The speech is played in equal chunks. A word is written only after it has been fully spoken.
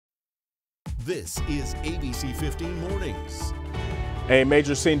This is ABC15 Mornings. A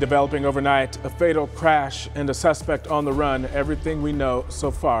major scene developing overnight, a fatal crash and a suspect on the run. Everything we know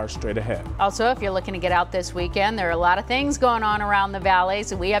so far straight ahead. Also, if you're looking to get out this weekend, there are a lot of things going on around the valley,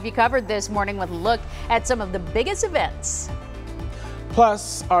 so we have you covered this morning with a look at some of the biggest events.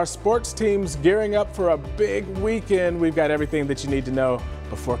 Plus, our sports teams gearing up for a big weekend. We've got everything that you need to know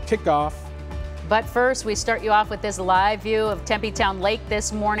before kickoff. But first, we start you off with this live view of Tempe Town Lake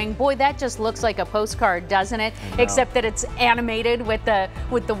this morning. Boy, that just looks like a postcard, doesn't it? Except that it's animated with the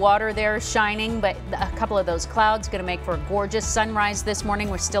water there shining. But a couple of those clouds going to make for a gorgeous sunrise this morning.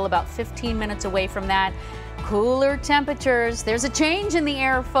 We're still about 15 minutes away from that. Cooler temperatures. There's a change in the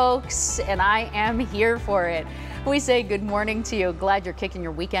air, folks, and I am here for it. We say good morning to you. Glad you're kicking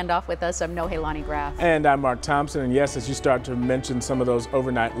your weekend off with us. I'm Nohelani Graff. And I'm Mark Thompson. And yes, as you start to mention some of those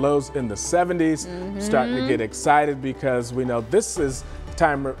overnight lows in the 70s, starting to get excited because we know this is the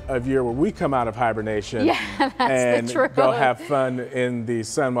time of year where we come out of hibernation and go have fun in the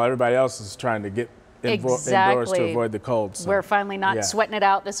sun while everybody else is trying to get indoors to avoid the cold. So we're finally not sweating it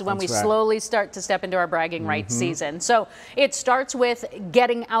out. This is when we slowly start to step into our bragging rights season. So it starts with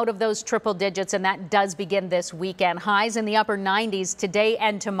getting out of those triple digits, and that does begin this weekend. Highs in the upper 90s today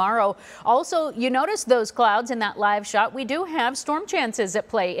and tomorrow. Also, you notice those clouds in that live shot. We do have storm chances at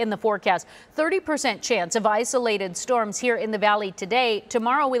play in the forecast. 30% chance of isolated storms here in the valley today.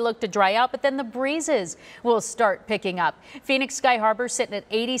 Tomorrow we look to dry out, but then the breezes will start picking up. Phoenix Sky Harbor sitting at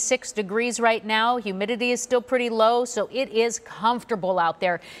 86 degrees right now. Humidity is still pretty low, so it is comfortable out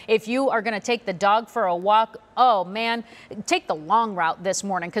there. If you are going to take the dog for a walk, oh man, take the long route this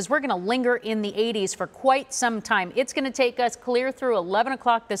morning because we're going to linger in the 80s for quite some time. It's going to take us clear through 11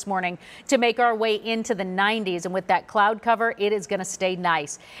 o'clock this morning to make our way into the 90s. And with that cloud cover, it is going to stay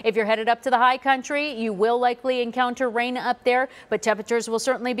nice. If you're headed up to the high country, you will likely encounter rain up there, but temperatures will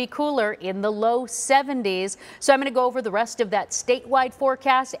certainly be cooler in the low 70s. So I'm going to go over the rest of that statewide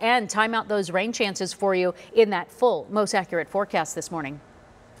forecast and time out those rain chances for you in that full, most accurate forecast this morning.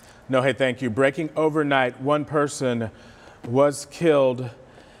 No, hey, thank you. Breaking overnight, one person was killed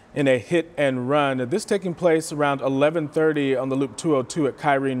in a hit and run. This taking place around 11:30 on the Loop 202 at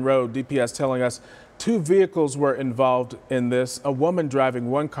Kyrene Road. DPS telling us 2 vehicles were involved in this. A woman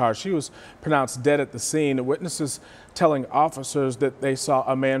driving one car. She was pronounced dead at the scene. Witnesses telling officers that they saw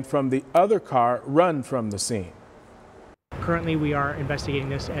a man from the other car run from the scene. Currently, we are investigating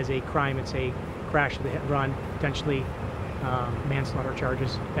this as a crime. It's a crash with a hit and run, potentially manslaughter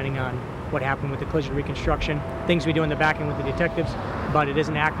charges, depending on what happened with the collision reconstruction. Things we do in the back end with the detectives, but it is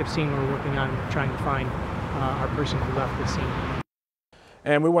an active scene. We're working on trying to find our person who left the scene.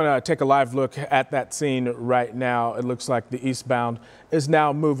 And we want to take a live look at that scene right now. It looks like the eastbound is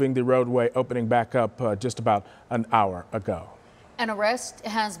now moving, the roadway opening back up just about an hour ago. An arrest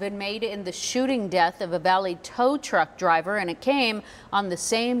has been made in the shooting death of a Valley tow truck driver, and it came on the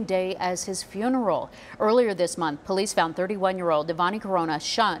same day as his funeral. Earlier this month, police found 31-year-old Devani Corona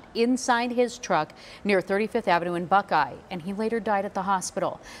shot inside his truck near 35th Avenue in Buckeye, and he later died at the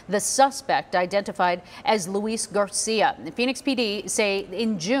hospital. The suspect, identified as Luis Garcia. The Phoenix PD say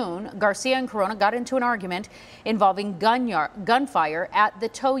in June, Garcia and Corona got into an argument involving gunfire at the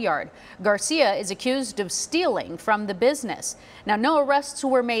tow yard. Garcia is accused of stealing from the business. Now, no arrests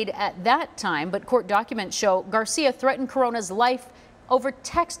were made at that time, but court documents show Garcia threatened Corona's life over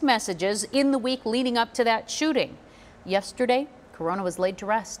text messages in the week leading up to that shooting. Yesterday, Corona was laid to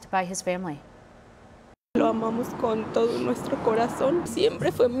rest by his family. Lo amamos con todo nuestro corazón.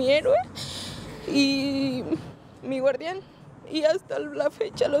 Siempre fue mi héroe y mi guardián, y hasta la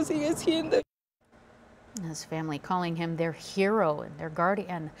fecha lo sigue siendo. His family calling him their hero and their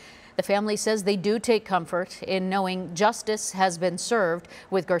guardian. The family says they do take comfort in knowing justice has been served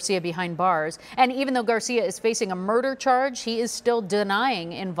with Garcia behind bars. And even though Garcia is facing a murder charge, he is still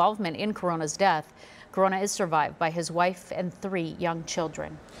denying involvement in Corona's death. Corona is survived by his wife and 3 young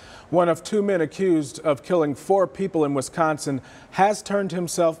children. One of 2 men accused of killing 4 people in Wisconsin has turned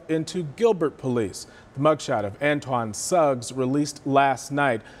himself into Gilbert police. The mugshot of Antoine Suggs released last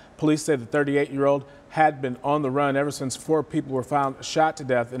night. Police say the 38-year-old had been on the run ever since 4 people were found shot to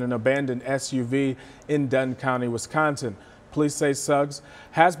death in an abandoned SUV in Dunn County, Wisconsin. Police say Suggs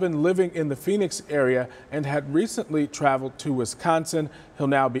has been living in the Phoenix area and had recently traveled to Wisconsin. He'll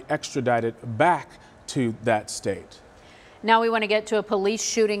now be extradited back to that state. Now we want to get to a police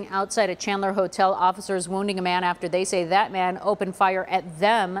shooting outside a Chandler hotel. Officers wounding a man after they say that man opened fire at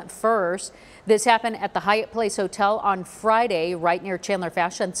them first. This happened at the Hyatt Place Hotel on Friday, right near Chandler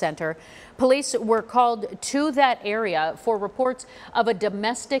Fashion Center. Police were called to that area for reports of a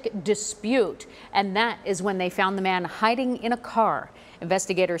domestic dispute, and that is when they found the man hiding in a car.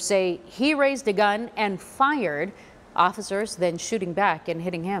 Investigators say he raised a gun and fired. Officers then shooting back and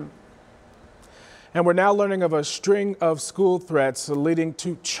hitting him. And we're now learning of a string of school threats leading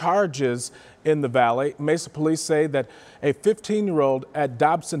to charges in the valley. Mesa police say that a 15-year-old at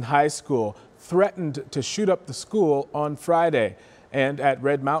Dobson High School threatened to shoot up the school on Friday. And at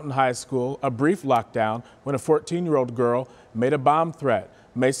Red Mountain High School, a brief lockdown when a 14-year-old girl made a bomb threat.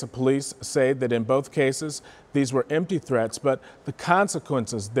 Mesa police say that in both cases, these were empty threats, but the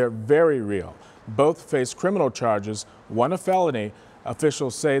consequences, they're very real. Both face criminal charges, one a felony.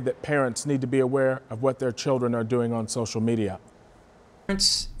 Officials say that parents need to be aware of what their children are doing on social media.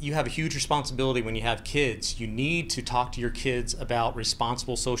 Parents, you have a huge responsibility when you have kids. You need to talk to your kids about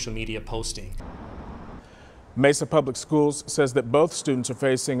responsible social media posting. Mesa Public Schools says that both students are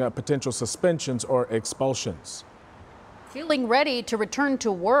facing potential suspensions or expulsions. Feeling ready to return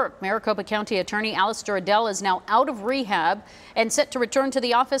to work, Maricopa County Attorney Alistair Adele is now out of rehab and set to return to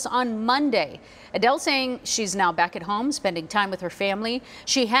the office on Monday. Adele saying she's now back at home, spending time with her family.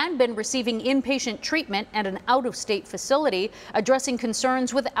 She had been receiving inpatient treatment at an out-of-state facility, addressing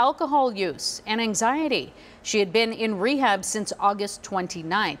concerns with alcohol use and anxiety. She had been in rehab since August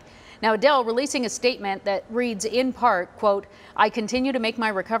 29th. Now, Adele releasing a statement that reads in part, quote, "I continue to make my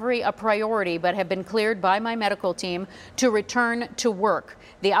recovery a priority, but have been cleared by my medical team to return to work.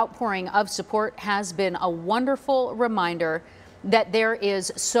 The outpouring of support has been a wonderful reminder that there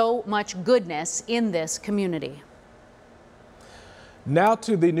is so much goodness in this community." Now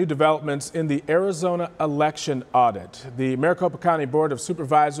to the new developments in the Arizona election audit. The Maricopa County Board of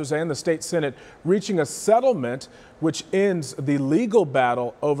Supervisors and the State Senate reaching a settlement which ends the legal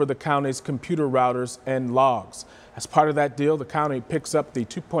battle over the county's computer routers and logs. As part of that deal, the county picks up the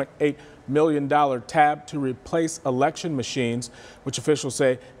 $2.8 million tab to replace election machines, which officials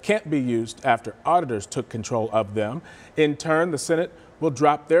say can't be used after auditors took control of them. In turn, the Senate will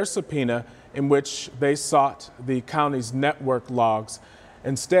drop their subpoena in which they sought the county's network logs.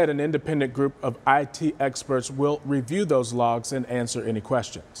 Instead, an independent group of IT experts will review those logs and answer any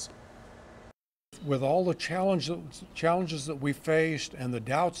questions. With all the challenges that we faced and the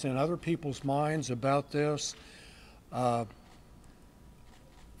doubts in other people's minds about this,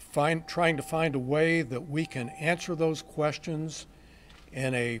 trying to find a way that we can answer those questions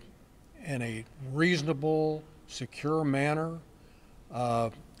in a reasonable, secure manner,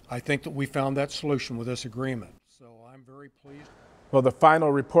 I think that we found that solution with this agreement. So I'm very pleased. Well, the final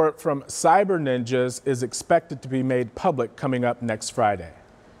report from Cyber Ninjas is expected to be made public coming up next Friday.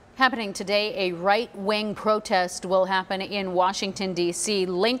 Happening today, a right-wing protest will happen in Washington, D.C.,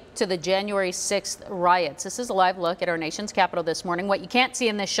 linked to the January 6th riots. This is a live look at our nation's capital this morning. What you can't see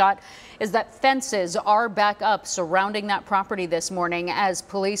in this shot is that fences are back up surrounding that property this morning as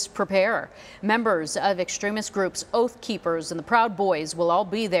police prepare. Members of extremist groups, Oath Keepers and the Proud Boys will all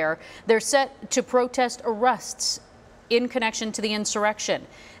be there. They're set to protest arrests in connection to the insurrection.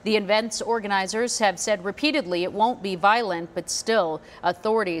 The event's organizers have said repeatedly it won't be violent, but still,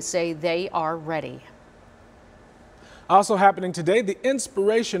 authorities say they are ready. Also happening today, the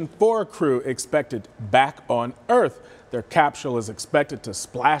Inspiration 4 crew expected back on Earth. Their capsule is expected to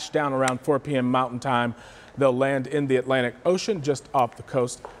splash down around 4 p.m. Mountain Time. They'll land in the Atlantic Ocean just off the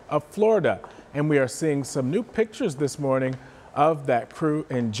coast of Florida. And we are seeing some new pictures this morning of that crew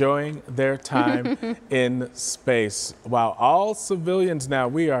enjoying their time in space. While all civilians now,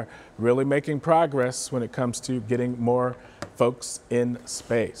 we are really making progress when it comes to getting more folks in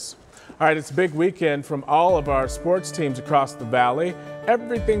space. All right, it's a big weekend from all of our sports teams across the valley.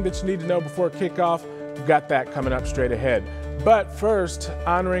 Everything that you need to know before kickoff, we've got that coming up straight ahead. But first,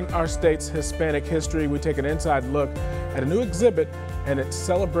 honoring our state's Hispanic history, we take an inside look at a new exhibit and its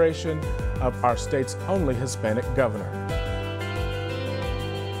celebration of our state's only Hispanic governor.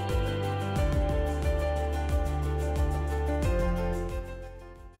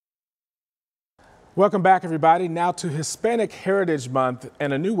 Welcome back, everybody. Now to Hispanic Heritage Month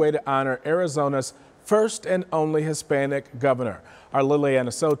and a new way to honor Arizona's first and only Hispanic governor. Our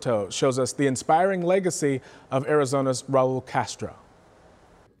Liliana Soto shows us the inspiring legacy of Arizona's Raul Castro.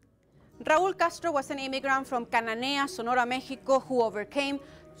 Raul Castro was an immigrant from Cananea, Sonora, Mexico, who overcame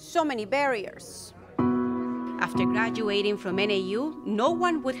so many barriers. A After graduating from NAU, no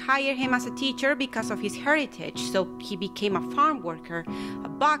one would hire him as a teacher because of his heritage, so he became a farm worker, a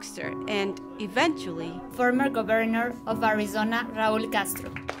boxer, and eventually former governor of Arizona, Raúl Castro,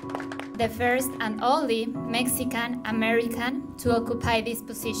 the first and only Mexican-American to occupy this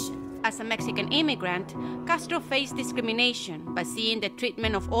position. As a Mexican immigrant, Castro faced discrimination, but seeing the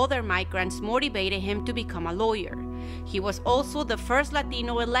treatment of other migrants motivated him to become a lawyer. He was also the first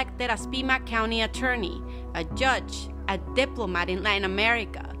Latino elected as Pima County attorney, a judge, a diplomat in Latin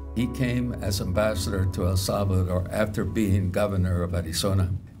America. He came as ambassador to El Salvador after being governor of Arizona.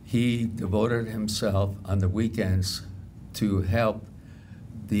 He devoted himself on the weekends to help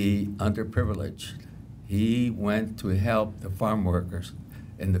the underprivileged. He went to help the farm workers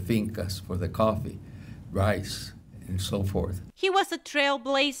in the fincas for the coffee, rice, and so forth. He was a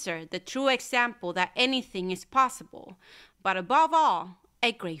trailblazer, the true example that anything is possible, but above all,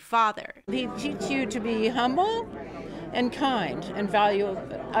 a great father. He teaches you to be humble and kind and value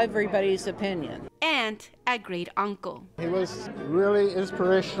everybody's opinion. And a great uncle. He was really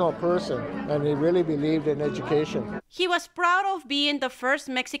inspirational person, and he really believed in education. He was proud of being the first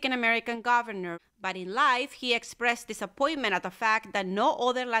Mexican-American governor, but in life, he expressed disappointment at the fact that no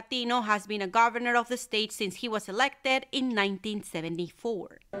other Latino has been a governor of the state since he was elected in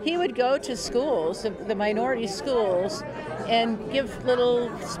 1974. He would go to schools, the minority schools, and give little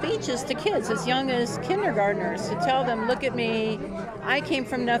speeches to kids as young as kindergartners to tell them, look at me, I came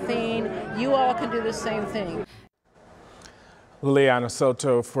from nothing, you all can do the same thing. Liliana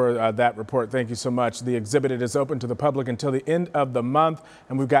Soto for that report. Thank you so much. The exhibit is open to the public until the end of the month,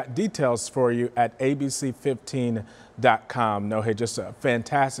 and we've got details for you at ABC15.com. No, hey, just a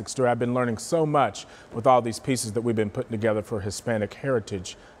fantastic story. I've been learning so much with all these pieces that we've been putting together for Hispanic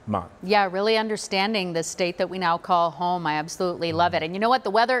Heritage Month. Yeah, really understanding the state that we now call home. I absolutely love it. And you know what?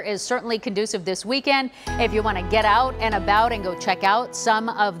 The weather is certainly conducive this weekend. If you want to get out and about and go check out some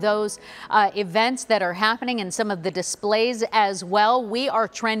of those events that are happening and some of the displays as well, we are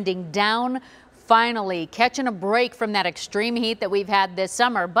trending down, finally catching a break from that extreme heat that we've had this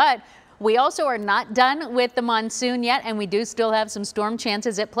summer. But we also are not done with the monsoon yet, and we do still have some storm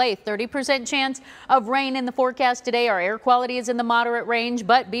chances at play. 30% chance of rain in the forecast today. Our air quality is in the moderate range,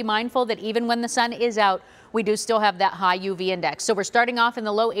 but be mindful that even when the sun is out, we do still have that high UV index. So we're starting off in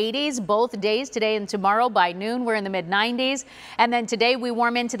the low 80s both days, today and tomorrow. By noon, we're in the mid 90s. And then today we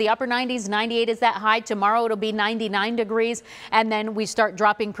warm into the upper 90s. 98 is that high. Tomorrow it'll be 99 degrees. And then we start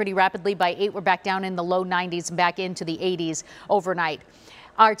dropping pretty rapidly. By 8, we're back down in the low 90s and back into the 80s overnight.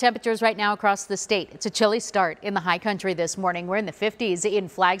 Our temperatures right now across the state. It's a chilly start in the high country this morning. We're in the 50s in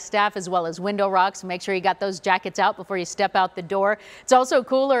Flagstaff as well as Window Rock, so make sure you got those jackets out before you step out the door. It's also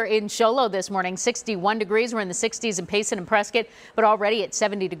cooler in Show Low this morning, 61 degrees. We're in the 60s in Payson and Prescott, but already at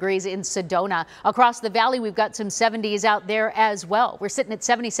 70 degrees in Sedona. Across the valley, we've got some 70s out there as well. We're sitting at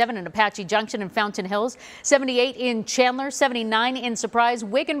 77 in Apache Junction and Fountain Hills, 78 in Chandler, 79 in Surprise.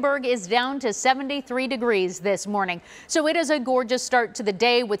 Wickenburg is down to 73 degrees this morning. So it is a gorgeous start to the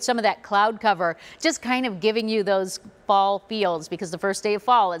day with some of that cloud cover, just kind of giving you those fall feels because the first day of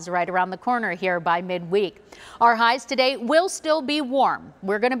fall is right around the corner here by midweek. Our highs today will still be warm.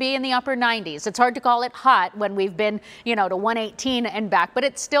 We're going to be in the upper 90s. It's hard to call it hot when we've been, you know, to 118 and back, but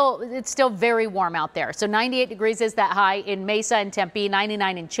it's still very warm out there. So 98 degrees is that high in Mesa and Tempe,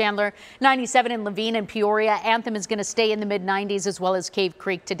 99 in Chandler, 97 in Levine and Peoria. Anthem is going to stay in the mid 90s as well as Cave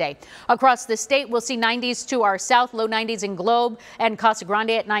Creek today. Across the state, we'll see 90s to our south, low 90s in Globe and Casa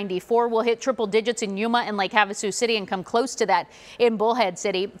Grande at 94. We'll hit triple digits in Yuma and Lake Havasu City and come close to that in Bullhead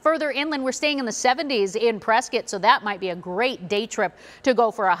City. Further inland, we're staying in the 70s in Prescott, so that might be a great day trip to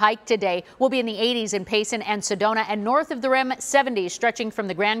go for a hike today. We'll be in the 80s in Payson and Sedona, and north of the rim, 70s stretching from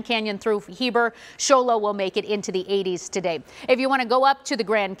the Grand Canyon through Heber. Show Low will make it into the 80s today. If you want to go up to the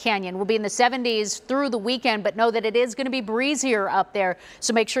Grand Canyon, we'll be in the 70s through the weekend, but know that it is going to be breezier up there,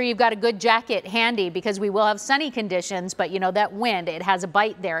 so make sure you've got a good jacket handy because we will have sunny conditions, but you know that wind, it has a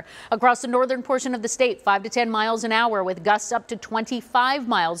bite there. Across the northern portion of the state, 5 to 10 miles an hour with gusts up to 25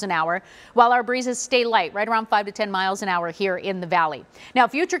 miles an hour, while our breezes stay light, right around 5 to 10 miles an hour here in the valley. Now,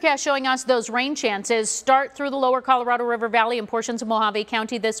 Futurecast showing us those rain chances start through the lower Colorado River Valley and portions of Mojave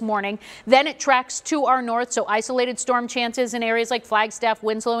County this morning. Then it tracks to our north, so isolated storm chances in areas like Flagstaff,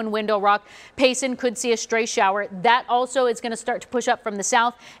 Winslow, and Window Rock. Payson could see a stray shower. That also is going to start to push up from the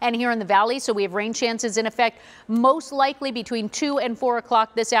south and here in the valley, so we have rain chances in effect most likely between 2 and 4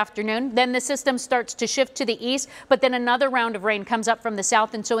 o'clock this afternoon. Then the system starts to shift to the east, but then another round of rain comes up from the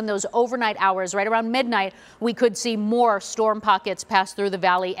south, and so in those overnight hours, right around midnight, we could see more storm pockets pass through the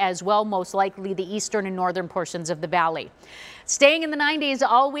valley as well, most likely the eastern and northern portions of the valley. Staying in the 90s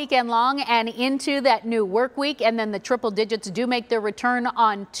all weekend long and into that new work week. And then the triple digits do make their return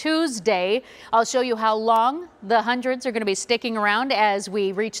on Tuesday. I'll show you how long the hundreds are going to be sticking around as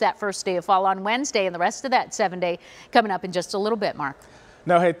we reach that first day of fall on Wednesday, and the rest of that 7-day coming up in just a little bit, Mark.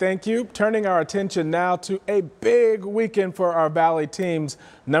 No, hey, thank you. Turning our attention now to a big weekend for our Valley teams.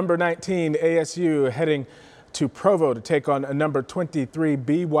 Number 19, ASU, heading to Provo to take on number 23,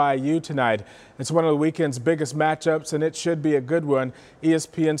 BYU tonight. It's one of the weekend's biggest matchups, and it should be a good one.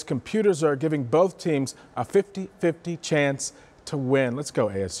 ESPN's computers are giving both teams a 50-50 chance to win. Let's go,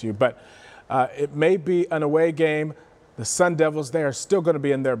 ASU. But it may be an away game. The Sun Devils, they are still going to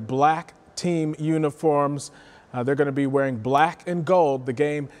be in their black team uniforms. They're going to be wearing black and gold. The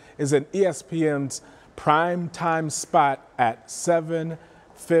game is in ESPN's prime time spot at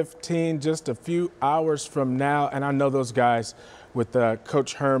 7:15, just a few hours from now. And I know those guys with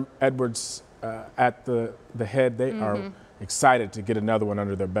Coach Herm Edwards at the head, they are excited to get another one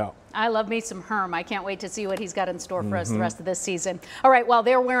under their belt. I love me some Herm. I can't wait to see what he's got in store for us the rest of this season. All right, while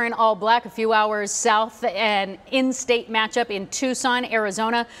they're wearing all black, a few hours south, an in-state matchup in Tucson,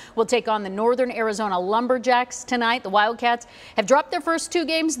 Arizona will take on the Northern Arizona Lumberjacks tonight. The Wildcats have dropped their first 2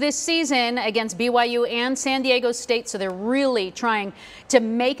 games this season against BYU and San Diego State, so they're really trying to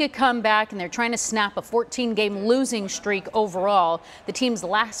make a comeback, and they're trying to snap a 14-game losing streak overall. The team's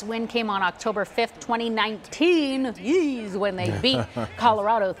last win came on October 5th, 2019, when they beat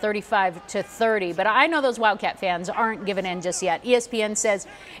Colorado 35-30. But I know those Wildcat fans aren't giving in just yet. ESPN says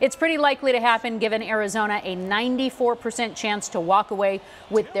it's pretty likely to happen, given Arizona a 94% chance to walk away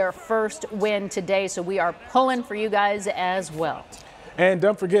with their first win today. So we are pulling for you guys as well. And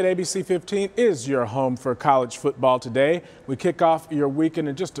don't forget, ABC15 is your home for college football today. We kick off your weekend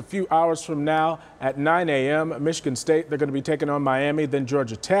in just a few hours from now at 9 a.m. Michigan State, they're going to be taking on Miami. Then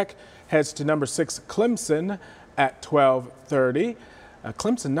Georgia Tech heads to number 6 Clemson at 12:30.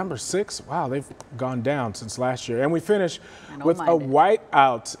 Clemson, number 6, wow, they've gone down since last year. And we finish with a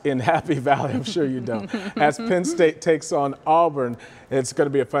whiteout in Happy Valley. I'm sure you don't. As Penn State takes on Auburn, it's going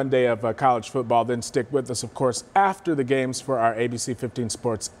to be a fun day of college football. Then stick with us, of course, after the games for our ABC 15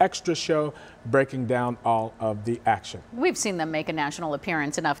 Sports Extra show, breaking down all of the action. We've seen them make a national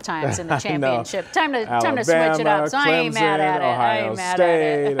appearance enough times in the championship. Time to switch it up. So I ain't mad at it. I ain't mad at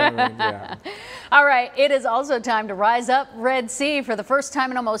it. I mean, yeah. All right, it is also time to rise up Red Sea. For the first time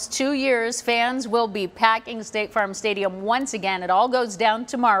in almost 2 years, fans will be packing State Farm Stadium once again. It all goes down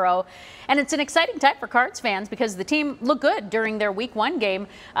tomorrow. And it's an exciting time for Cards fans because the team looked good during their Week 1 game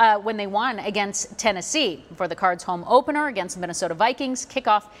when they won against Tennessee. For the Cards home opener against the Minnesota Vikings,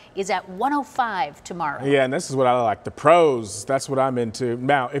 kickoff is at 1:05 tomorrow. Yeah, and this is what I like, the pros. That's what I'm into.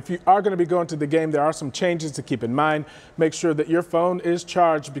 Now, if you are going to be going to the game, there are some changes to keep in mind. Make sure that your phone is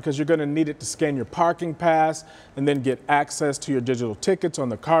charged because you're going to need it to scan your parking pass and then get access to your digital tickets on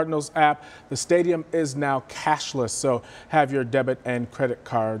the Cardinals app. The stadium is now cashless, so have your debit and credit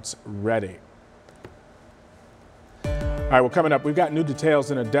cards ready. All right, well, coming up, we've got new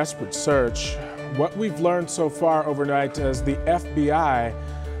details in a desperate search. What we've learned so far overnight as the FBI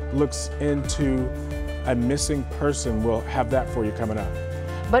looks into a missing person. We'll have that for you coming up.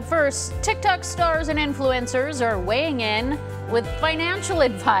 But first, TikTok stars and influencers are weighing in with financial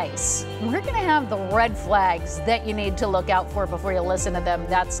advice. We're going to have the red flags that you need to look out for before you listen to them.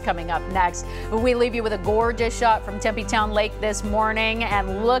 That's coming up next. We leave you with a gorgeous shot from Tempe Town Lake this morning,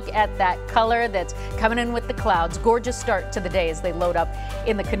 and look at that color that's coming in with the clouds. Gorgeous start to the day as they load up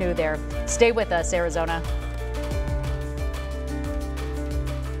in the canoe there. Stay with us, Arizona.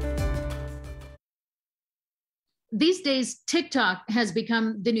 These days, TikTok has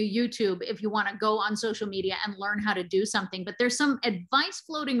become the new YouTube if you want to go on social media and learn how to do something. But there's some advice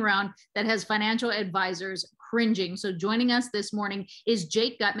floating around that has financial advisors cringing. So joining us this morning is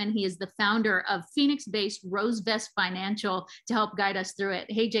Jake Gutman. He is the founder of Phoenix-based Rosevest Financial to help guide us through it.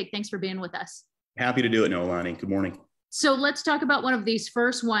 Hey, Jake, thanks for being with us. Happy to do it, Nolani. Good morning. So let's talk about one of these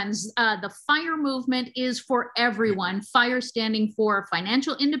first ones. The FIRE movement is for everyone. FIRE standing for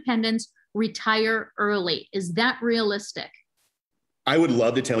financial independence, retire early. Is that realistic? I would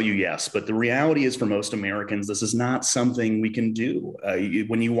love to tell you yes, but the reality is for most Americans, this is not something we can do.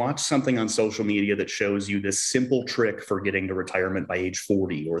 When you watch something on social media that shows you this simple trick for getting to retirement by age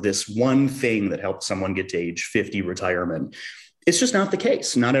 40, or this one thing that helps someone get to age 50 retirement, it's just not the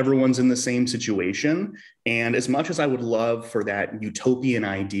case. Not everyone's in the same situation. And as much as I would love for that utopian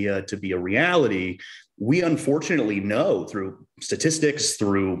idea to be a reality, we unfortunately know through statistics,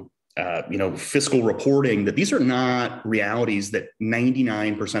 through fiscal reporting, that these are not realities that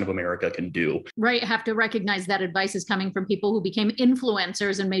 99% of America can do. Right. Have to recognize that advice is coming from people who became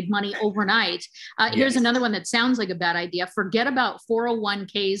influencers and made money overnight. Here's another one that sounds like a bad idea. Forget about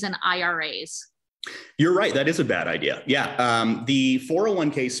 401ks and IRAs. You're right. That is a bad idea. Yeah. The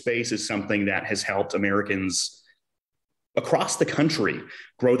 401k space is something that has helped Americans across the country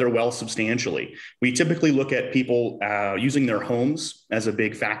grow their wealth substantially. We typically look at people using their homes as a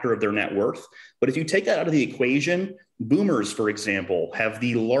big factor of their net worth. But if you take that out of the equation, boomers, for example, have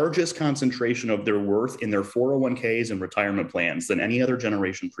the largest concentration of their worth in their 401ks and retirement plans than any other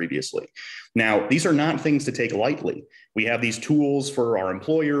generation previously. Now, these are not things to take lightly. We have these tools for our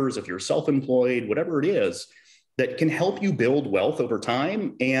employers, if you're self-employed, whatever it is, that can help you build wealth over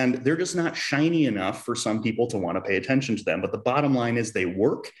time. And they're just not shiny enough for some people to want to pay attention to them. But the bottom line is they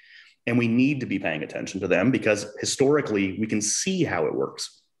work, and we need to be paying attention to them because historically we can see how it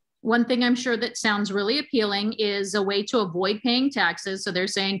works. One thing I'm sure that sounds really appealing is a way to avoid paying taxes. So they're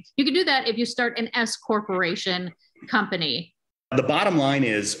saying you can do that if you start an S corporation company. The bottom line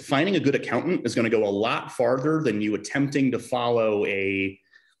is finding a good accountant is going to go a lot farther than you attempting to follow a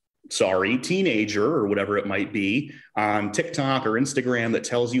teenager or whatever it might be on TikTok or Instagram that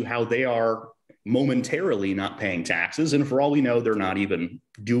tells you how they are momentarily not paying taxes. And for all we know, they're not even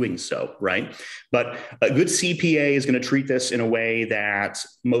doing so, right? But a good CPA is going to treat this in a way that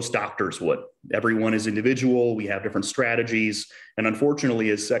most doctors would. Everyone is individual. We have different strategies. And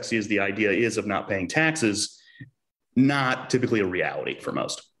unfortunately, as sexy as the idea is of not paying taxes, not typically a reality for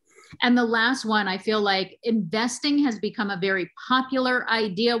most. And the last one, I feel like investing has become a very popular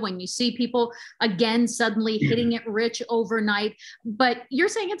idea when you see people, again, suddenly hitting it rich overnight. But you're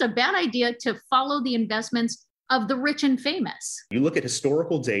saying it's a bad idea to follow the investments of the rich and famous. You look at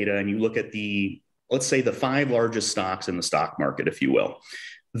historical data and you look at let's say the 5 largest stocks in the stock market, if you will.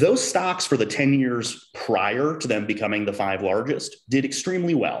 Those stocks for the 10 years prior to them becoming the 5 largest did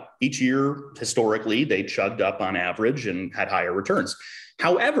extremely well. Each year, historically, they chugged up on average and had higher returns.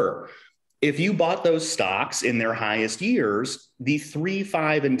 However, if you bought those stocks in their highest years, the 3,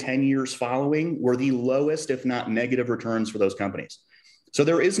 5, and 10 years following were the lowest, if not negative, returns for those companies. So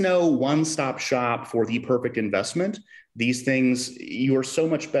there is no one-stop shop for the perfect investment. These things, you are so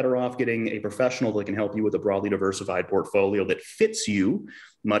much better off getting a professional that can help you with a broadly diversified portfolio that fits you,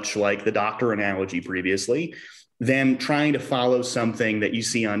 much like the doctor analogy previously, than trying to follow something that you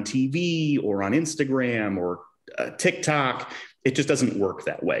see on TV or on Instagram or TikTok. It just doesn't work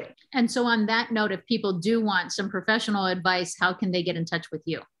that way. And so on that note, if people do want some professional advice, how can they get in touch with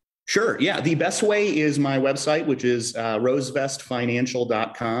you? Sure. Yeah. The best way is my website, which is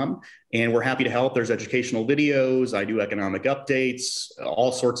rosevestfinancial.com. And we're happy to help. There's educational videos. I do economic updates,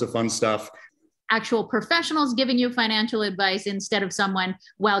 all sorts of fun stuff. Actual professionals giving you financial advice instead of someone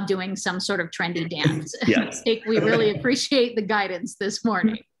while doing some sort of trendy dance. Yes. We really appreciate the guidance this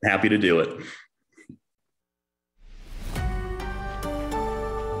morning. Happy to do it.